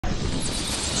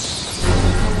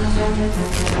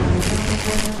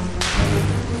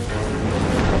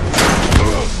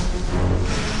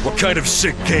What kind of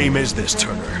sick game is this,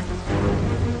 Turner?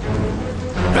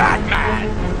 Batman!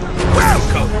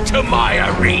 Welcome to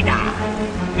my arena!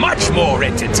 Much more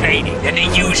entertaining than the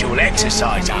usual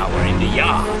exercise hour in the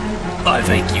yard. I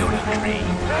think you'll agree.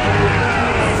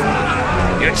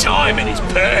 Your timing is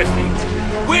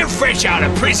perfect. We're fresh out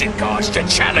of prison, guards, to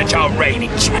challenge our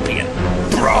reigning champion,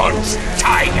 Bronze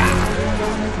Tiger.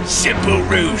 Simple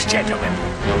rules, gentlemen.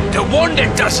 The one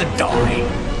that doesn't die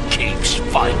keeps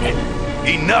fighting.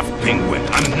 Enough, Penguin.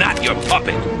 I'm not your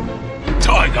puppet.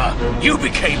 Tiger, you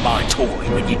became my toy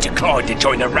when you declined to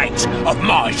join the ranks of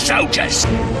my soldiers.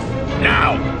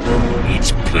 Now,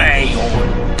 it's play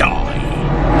or die.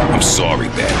 I'm sorry,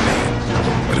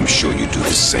 Batman, but I'm sure you do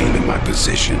the same in my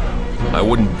position. I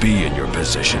wouldn't be in your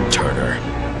position, Turner.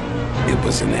 It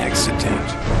was an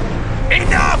accident.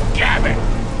 Enough, Gavin!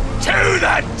 To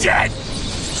the dead!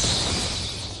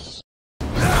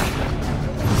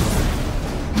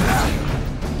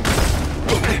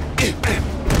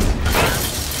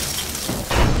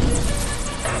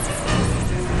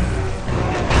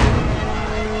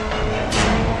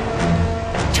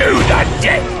 To the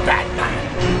death,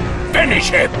 Batman! Finish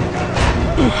him!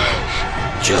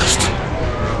 Just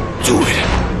do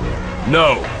it.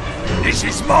 No! This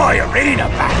is my arena,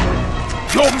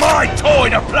 Batman! You're my toy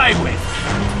to play with!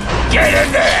 Get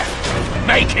in there!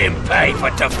 Make him pay for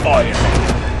defiling me!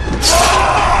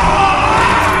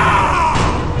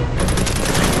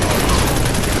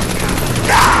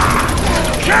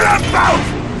 Kill them both!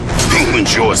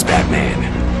 Penguin's yours,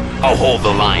 Batman. I'll hold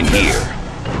the line here.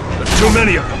 There's too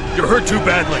many of them. You're hurt too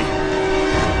badly.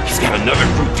 He's got another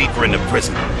crew deeper in the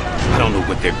prison. I don't know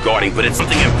what they're guarding, but it's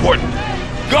something important.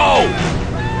 Go!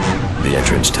 The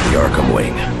entrance to the Arkham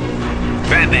wing.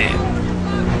 Batman,